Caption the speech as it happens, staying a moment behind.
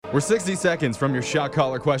We're 60 seconds from your shot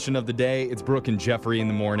caller question of the day. It's Brooke and Jeffrey in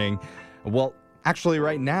the morning. Well, actually,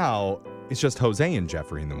 right now, it's just Jose and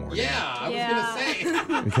Jeffrey in the morning. Yeah, I was going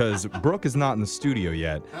to say. Because Brooke is not in the studio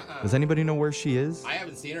yet. Does anybody know where she is? I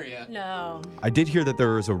haven't seen her yet. No. I did hear that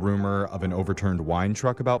there was a rumor of an overturned wine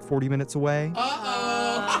truck about 40 minutes away.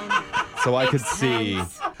 So I could see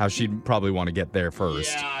how she'd probably want to get there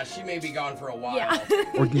first. Yeah, she may be gone for a while. Yeah.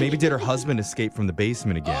 Or maybe did her husband escape from the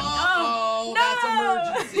basement again? Oh, that's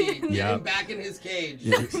emergency. Get Yeah. him back in his cage.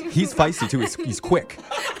 Yeah, he's feisty, too. He's quick.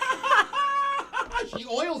 She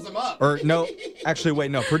oils him up. Or no, actually,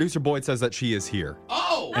 wait, no. Producer Boyd says that she is here.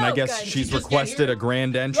 Oh. And I guess good. she's She just requested get here? a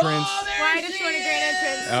grand entrance. Oh, there Why she does she want a grand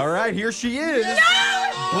entrance? All right, here she is.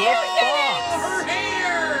 No! Brooke You did it! Fox. Her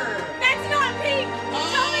hair. That's not pink!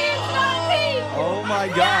 Tell me it's not pink! Oh my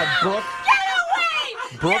God, Brooke Get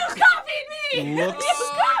away! Brooke You copied me! looks You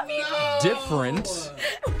copied me! different.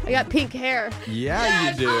 I got pink hair.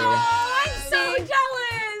 Yeah, you do. Oh, I'm so jealous!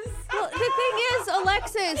 Well, the thing is,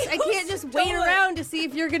 Alexis, I can't just wait stolen. around to see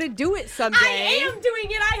if you're going to do it someday. I am doing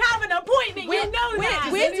it. I have an appointment. You know that.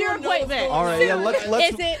 When's your anyone know what's appointment? All right, yeah,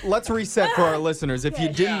 Is it- let's reset for our listeners. If you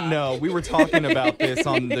didn't know, we were talking about this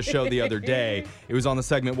on the show the other day. It was on the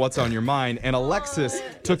segment What's on Your Mind, and Alexis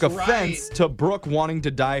took That's offense to Brooke wanting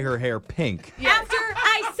to dye her hair pink. After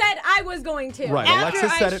I said I was going to. Right, After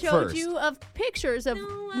Alexis said I it showed first. you of pictures of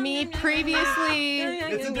I'm me gonna- previously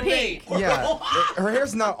It's a pink. debate. Yeah, her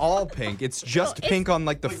hair's not all pink. It's just it's- pink on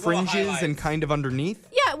like the Like little fringes and highlights. kind of underneath.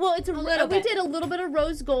 Yeah, well, it's a little we bit. did a little bit of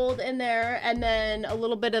rose gold in there, and then a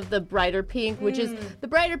little bit of the brighter pink, which is the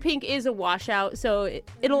brighter pink is a washout, so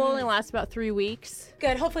it'll only last about 3 weeks.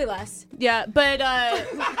 Good. Hopefully less. Yeah, but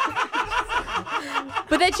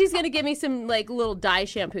but then she's gonna give me some like little dye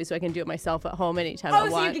shampoo so I can do it myself at home anytime I Oh,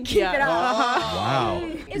 so want. you can keep it up. Wow.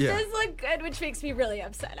 It Yeah. does look good, which makes me really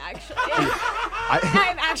upset, actually. I,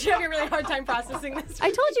 I'm actually having a really hard time processing this. I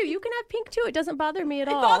told you can have pink too. It doesn't bother me at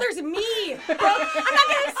all. It bothers me, bro. I'm not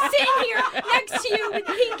gonna sit here next to you with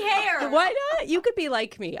pink hair. Why not? You could be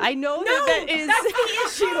like me. I know No, that is. that's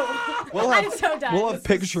the issue. I'm so done. We'll have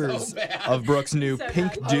pictures so bad. of Brooke's new So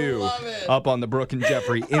pink bad. dew love it. up on the Brooke and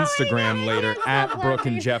Jeffrey Instagram later at Brooke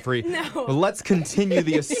and Jeffrey. No. But let's continue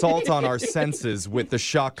the assault on our senses with the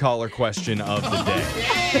shock collar question of the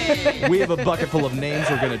day. We have a bucket full of names.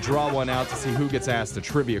 We're going to draw one out to see who gets asked a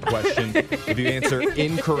trivia question. If you answer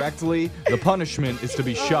incorrectly, the punishment is to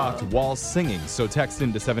be shocked while singing. So text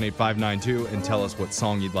into 78592 and tell us what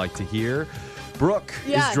song you'd like to hear. Brooke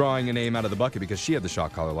Yeah. is drawing a name out of the bucket because she had the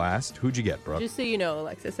shock collar last. Who'd you get, Brooke? Just so you know,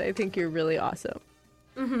 Alexis, I think you're really awesome.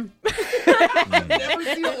 I've never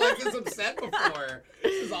seen Alexis upset before.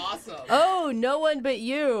 This is awesome. Oh, no one but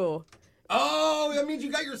you. Oh, that means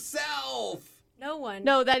you got yourself. No one.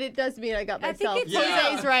 No, that it does mean I got I think myself. it's- Yeah.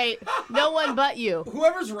 Jose's right. No one but you.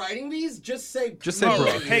 Whoever's writing these, just say Just say me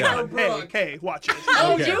Brooke, Hey, yeah. or Brooke. hey, watch it.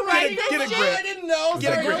 Oh, Okay. you write this Get a shit? grip. I didn't know.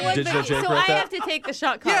 Get a Sorry. grip. Digital Jake So wrote I that? have to take the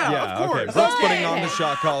shot collar. Yeah. Yeah, of course. okay. Brooke's Okay. putting on the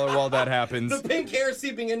shot collar while that happens. The pink hair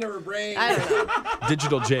seeping into her brain. I don't know.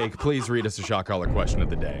 Digital Jake, please read us a shot collar question of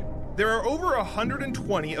the day. There are over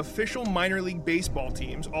 120 official minor league baseball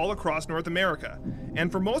teams all across North America. And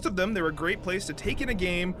for most of them, they're a great place to take in a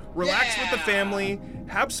game, relax with the Yeah. family,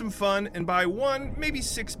 have some fun, and buy 1, maybe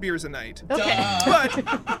 6 beers a night. Okay.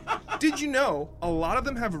 But did you know a lot of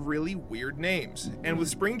them have really weird names? And with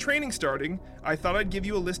spring training starting, I thought I'd give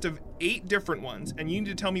you a list of 8 different ones, and you need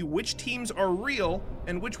to tell me which teams are real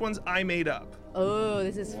and which ones I made up. Oh,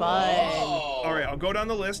 this is fun. Oh. All right, I'll go down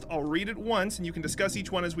the list. I'll read it once, and you can discuss each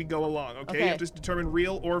one as we go along, okay? You Okay. have to determine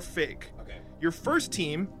real or fake. Okay. Your first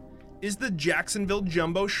team is the Jacksonville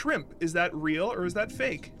Jumbo Shrimp. Is that real or is that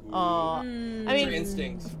fake? I Your mean,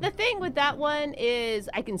 instincts. the thing with that one is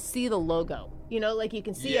I can see the logo. You know, like you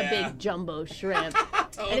can see a Yeah. big jumbo shrimp.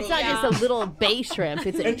 Totally. And it's not just a little bay shrimp,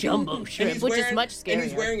 it's a jumbo And shrimp, he's which is wearing- much scarier. And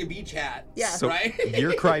he's wearing a beach hat. Yeah. So Right?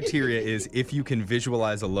 your criteria is if you can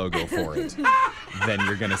visualize a logo for it, then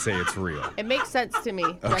you're going to say it's real. It makes sense to me,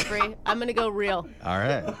 Jeffrey. I'm going to go real. All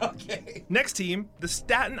right. Okay. Next team, the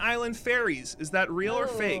Staten Island Fairies. Is that real or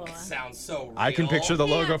fake? Sounds so real. I can picture the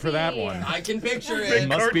logo for that be. one. I can picture It it.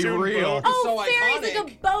 must be Cartoon real. book. Oh, so fairy's iconic.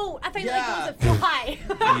 like a boat. I thought Yeah. it was a fly.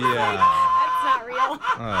 Yeah. That's not real.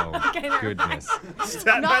 Oh, Okay, never goodness.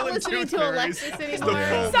 Staten Not Island listening Tooth to Fairies. Alexis is the anymore.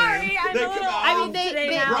 full Sorry, name. I'm They a come little out. I mean, today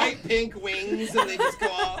they- now. Bright pink wings and they just go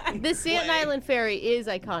out. The Staten Play. Island Ferry is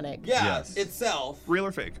iconic. Yeah, Yes. itself. Real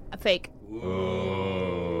or fake? Fake.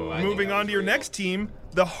 Ooh, I think Moving that on was to your real. next team,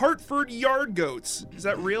 The Hartford Yard Goats. Is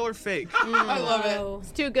that real or fake? I love it.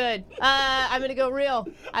 It's too good. I'm gonna go real.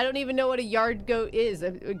 I don't even know what a yard goat is.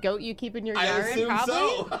 A goat you keep in your I yard, assume probably.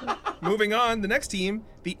 so. Moving on, the next team,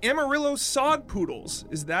 the Amarillo Sod Poodles.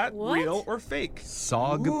 Is that What? real or fake?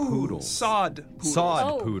 Sog poodles. Sod Poodles. Sod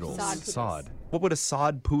Oh, poodles. sod poodles. Sod. What would a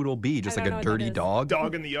sod poodle be? Just I like don't a know what dirty that is. dog?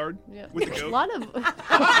 Dog in the yard Yeah. with the A goat. lot of.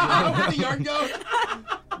 With the yard goat.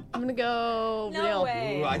 I'm gonna go No real.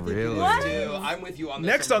 way. Ooh, I think Really? it is too. I'm with you on this.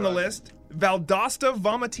 Next one, on the Brooke. list, Valdosta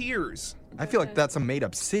Vomiteers. I feel like that's a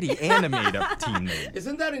made-up city and a made-up team name.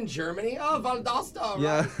 Isn't that in Germany? Oh, Valdosta.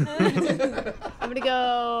 Yeah. Right. I'm gonna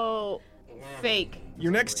go fake.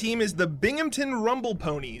 Your next team is the Binghamton Rumble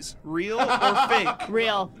Ponies. Real or fake?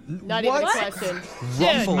 Real. Not What? even a question. Dude,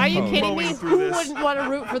 Rumble are you pony. kidding me? Mowing through Who this. wouldn't want to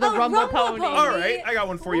root for the Oh, Rumble Rumble Pony? Pony. All right, I got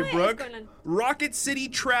one for you, What is Brooke. going on? Rocket City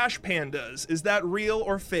Trash Pandas. Is that real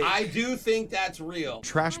or fake? I do think that's real.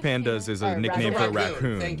 Trash Pandas is a Or nickname for a raccoon.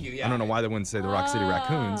 raccoon. Thank you, yeah. I don't know why they wouldn't say the Rock City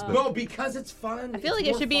Raccoons, but No, because it's fun. I feel like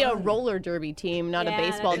it should be a roller derby team, not Yeah, a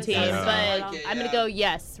baseball that team. does sound But like it, I'm gonna yeah. go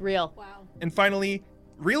yes, real. Wow. And finally,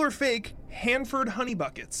 real or fake, Hanford Honey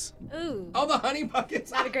Buckets. Ooh. Oh, the honey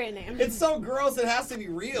buckets. Not a great name. It's so gross. It has to be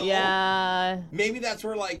real. Yeah. Maybe that's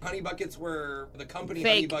where like honey buckets were. The company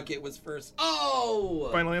Fake. Honey Bucket was first. Oh.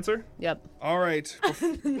 Final answer? Yep. All right.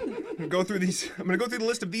 I'm gonna go through the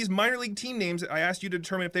list of these minor league team names. I asked you to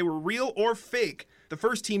determine if they were real or fake. The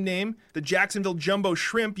first team name, the Jacksonville Jumbo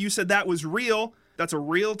Shrimp, you said that was real. That's a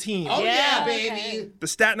real team. Oh yeah, Yeah. baby. Okay. The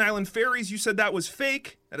Staten Island Fairies, you said that was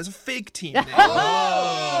fake. That is a fake team name.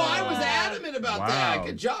 Oh, I was adamant about Wow. that.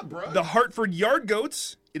 Good job, bro. The Hartford Yard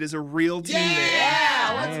Goats, it is a real team name.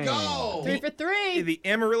 Yeah, let's Dang. go. 3 for 3. The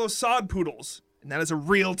Amarillo Sod Poodles, and that is a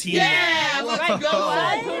real team Yeah, name. let's go.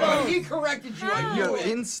 What? Poodle. He corrected you. I knew your it.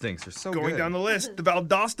 instincts are so Going good. down the list, the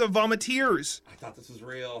Valdosta Vomiteers. I thought this was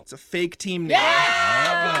real. It's a fake team name.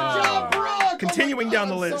 Good job, bro. Continuing down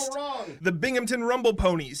the I'm list, So wrong. the Binghamton Rumble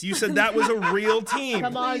Ponies. You said that was a real team.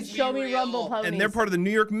 Come on, Please be show me real. Rumble Ponies. And they're part of the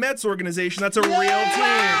New York Mets organization. That's a Yeah,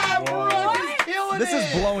 real team. Brooke is killing This it.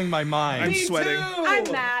 is blowing my mind. I'm Me sweating. too.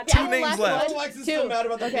 I'm mad. Two names left. Oh, Lex is Two. so mad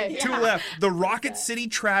about that. Okay. Two left. The Rocket City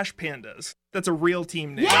Trash Pandas. That's a real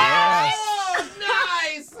team name. Oh,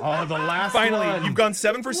 nice. Oh, the last Finally, one. you've gone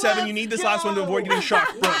 7 for 7. You need this last one to avoid getting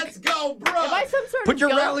shocked, Brooke. Let's go, bro. Am I some sort Put of your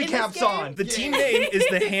goat rally in this caps game? on. The team name is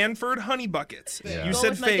the Hanford Honey Buckets. Yeah. You Go said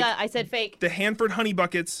with my fake. gut. I said fake. The Hanford Honey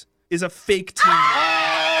Buckets is a fake team name.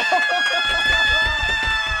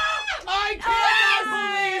 I cannot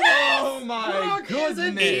believe it. Oh my Brooke is a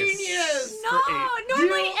goodness. genius. No,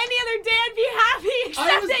 normally You- any other day I'd be happy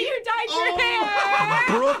except was- that you dyed Oh. your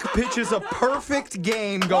hair. Brooke pitches a perfect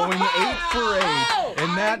game going 8 for 8.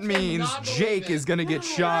 And that means cannot believe Jake it. is going to get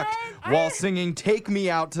shocked while singing Take Me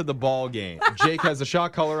Out to the Ball Game. Jake has a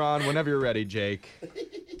shot collar on whenever you're ready, Jake.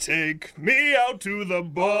 Take me out to the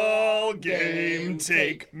ball game.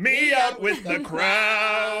 Take me out with the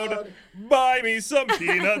crowd. Buy me some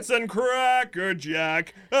peanuts and Cracker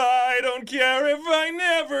Jack. I don't care if I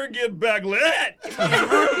never get back.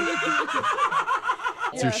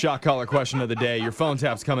 It's your shot collar question of the day. Your phone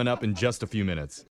tap's coming up in just a few minutes.